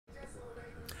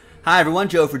Hi everyone,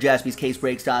 Joe for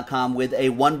JaspysCaseBreaks.com with a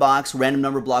one-box random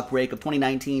number block break of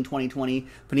 2019-2020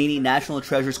 Panini National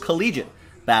Treasures Collegiate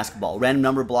Basketball. Random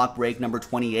number block break number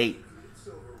 28.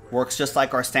 Works just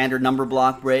like our standard number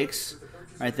block breaks.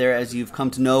 Right there, as you've come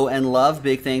to know and love.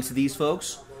 Big thanks to these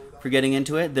folks for getting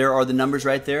into it. There are the numbers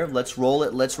right there. Let's roll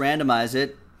it. Let's randomize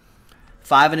it.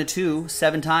 5 and a 2,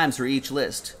 7 times for each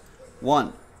list.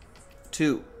 1,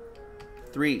 2,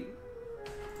 3,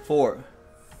 4,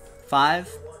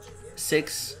 5,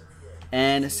 6,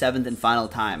 and 7th and final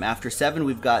time. After 7,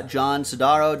 we've got John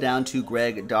Sodaro down to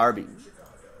Greg Darby.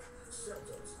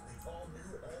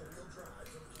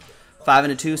 5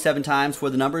 and a 2, 7 times for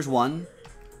the numbers. 1,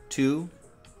 2,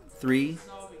 3,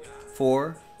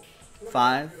 4,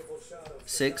 5,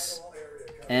 6,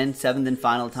 and 7th and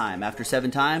final time. After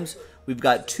 7 times, we've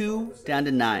got 2 down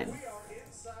to 9.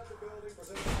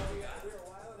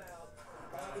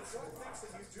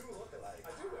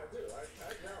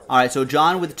 All right, so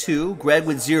John with 2, Greg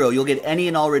with 0. You'll get any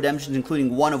and all redemptions,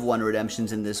 including 1 of 1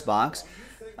 redemptions in this box.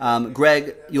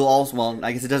 Greg, you'll also, well,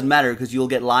 I guess it doesn't matter because you'll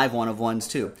get live 1 of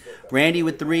 1s too. Randy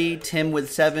with 3, Tim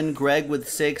with 7, Greg with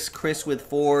 6, Chris with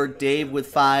 4, Dave with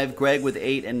 5, Greg with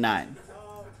 8 and 9.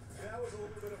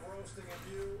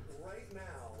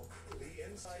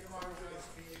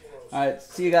 All right,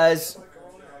 see you guys.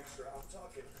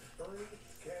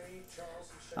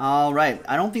 All right,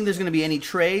 I don't think there's going to be any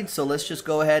trade, so let's just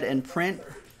go ahead and print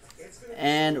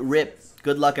and rip.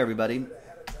 Good luck, everybody.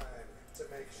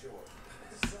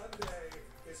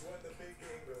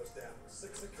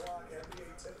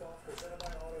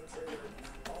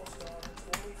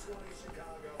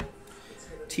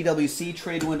 TWC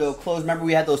trade window closed. Remember,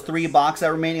 we had those 3 boxes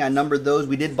that remaining. I numbered those.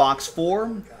 We did box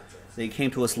 4. They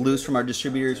came to us loose from our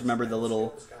distributors. Remember the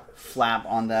little flap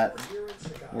on that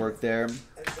work there.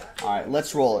 All right,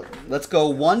 let's roll it. Let's go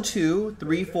 1, 2,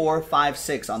 3, 4, 5,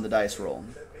 6 on the dice roll.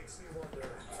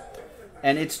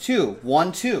 And it's 2.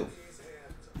 1, 2.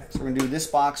 So we're going to do this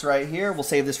box right here. We'll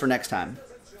save this for next time.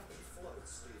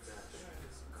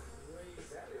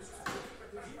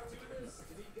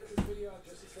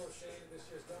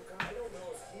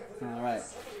 All right.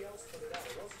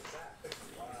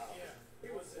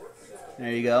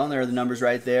 There you go. There are the numbers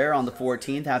right there on the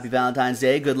 14th. Happy Valentine's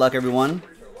Day. Good luck, everyone.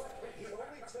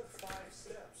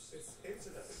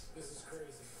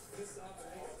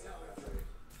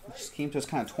 It just came to us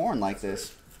kind of torn like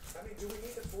this.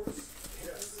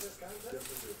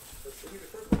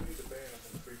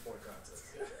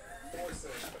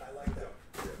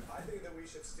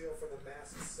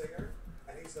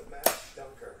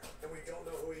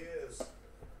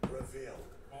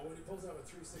 When he pulls out a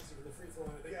 360 from the free throw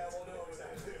line, yeah, we'll know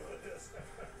exactly what it is.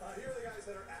 Here are the guys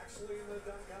that are actually in the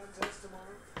dunk contest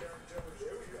tomorrow. Derek Jones.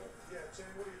 Here we go. Yeah, Chen,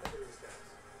 what do you think of these guys?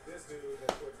 This dude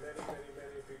that put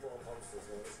many people on posters.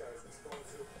 Well, this guy's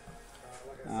explosive.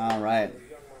 All right.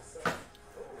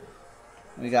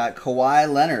 We got Kawhi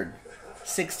Leonard,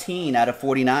 16 out of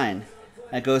 49.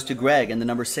 That goes to Greg and the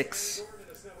number 6.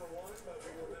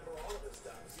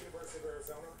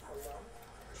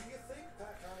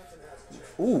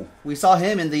 Ooh, we saw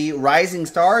him in the Rising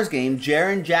Stars game.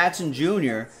 Jaren Jackson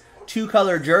Jr.,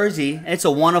 2-color jersey. It's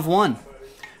a 1 of 1.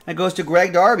 That goes to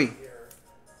Greg Darby.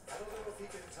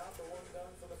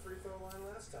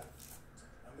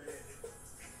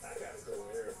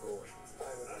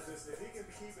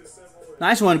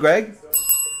 Nice one, Greg.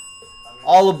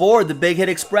 All aboard the Big Hit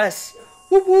Express.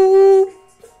 Whoop, whoop.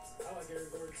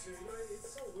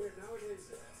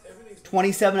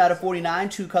 27 out of 49,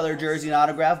 2-color jersey and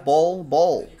autograph.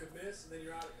 Bowl.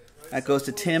 That goes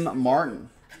to Tim Martin.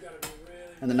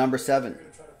 And the number 7.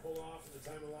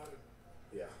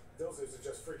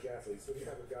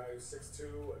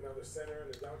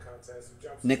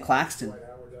 Nick Claxton.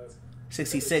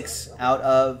 66 out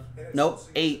of, nope,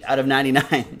 8 out of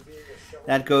 99.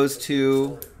 That goes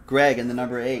to Greg and the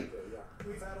number 8.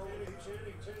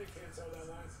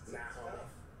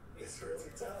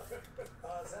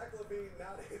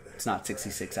 It's not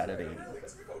 66 out of 80.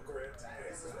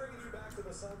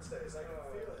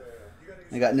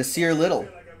 I got Nasir Little,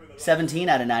 17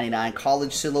 out of 99,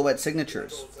 college silhouette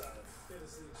signatures.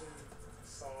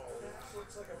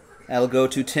 That'll go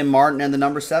to Tim Martin and the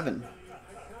number 7.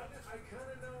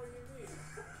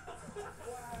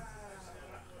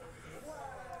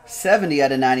 $70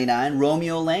 out of 99,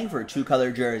 Romeo Langford,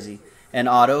 2-color jersey. And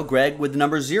auto, Greg with the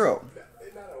number 0.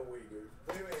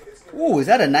 Ooh, is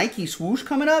that a Nike swoosh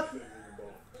coming up?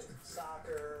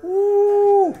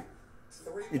 Ooh.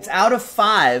 It's out of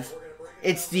 5.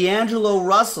 It's D'Angelo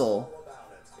Russell.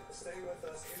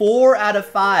 4 out of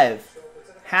 5.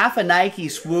 Half a Nike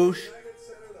swoosh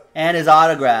and his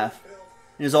autograph.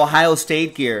 in his Ohio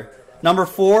State gear. Number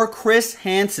 4, Chris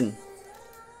Hansen.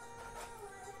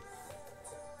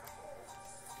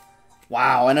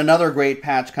 Wow, and another great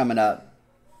patch coming up.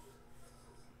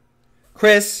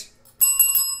 Chris,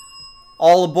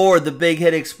 all aboard the Big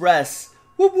Hit Express.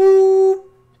 Whoop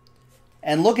whoop.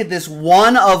 And look at this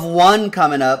 1 of 1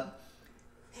 coming up.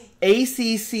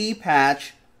 ACC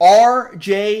patch,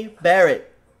 R.J.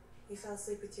 Barrett. You fell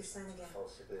asleep with your son again.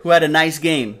 Who had a nice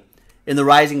game in the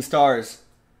Rising Stars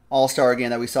All-Star game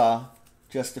that we saw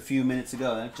just a few minutes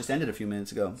ago. It just ended a few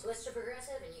minutes ago. Switch to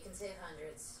progressive and you can save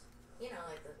hundreds. You know,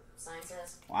 like the sign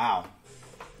says. Wow.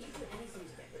 You can do anything to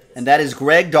get rid of this. And that is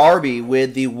Greg Darby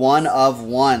with the 1 of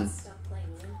 1. Stop playing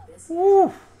limp business.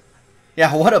 Woo.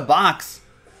 Yeah, what a box.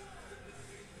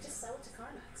 Just sell it to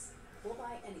CarMax. We'll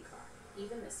buy any car,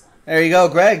 even this one. There you go,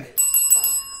 Greg.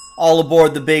 CarMax. All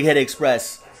aboard the Big Hit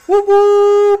Express. Whoop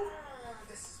whoop.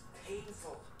 This is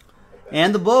painful.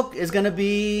 And the book is going to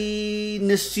be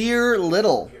Nasir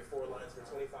Little. Get 4 lines for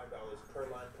 $25 per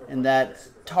line per And that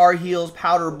Tar Heels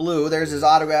powder blue. There's his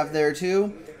autograph there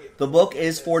too. The book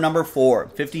is for number 4.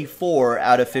 54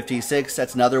 out of 56.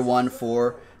 That's another one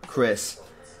for Chris.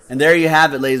 And there you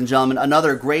have it, ladies and gentlemen.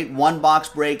 Another great one-box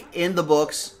break in the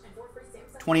books.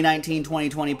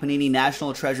 2019-2020 Panini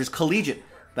National Treasures Collegiate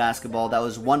Basketball. That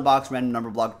was one box random number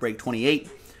block break 28.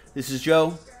 This is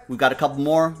Joe. We've got a couple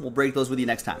more. We'll break those with you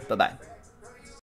next time. Bye-bye.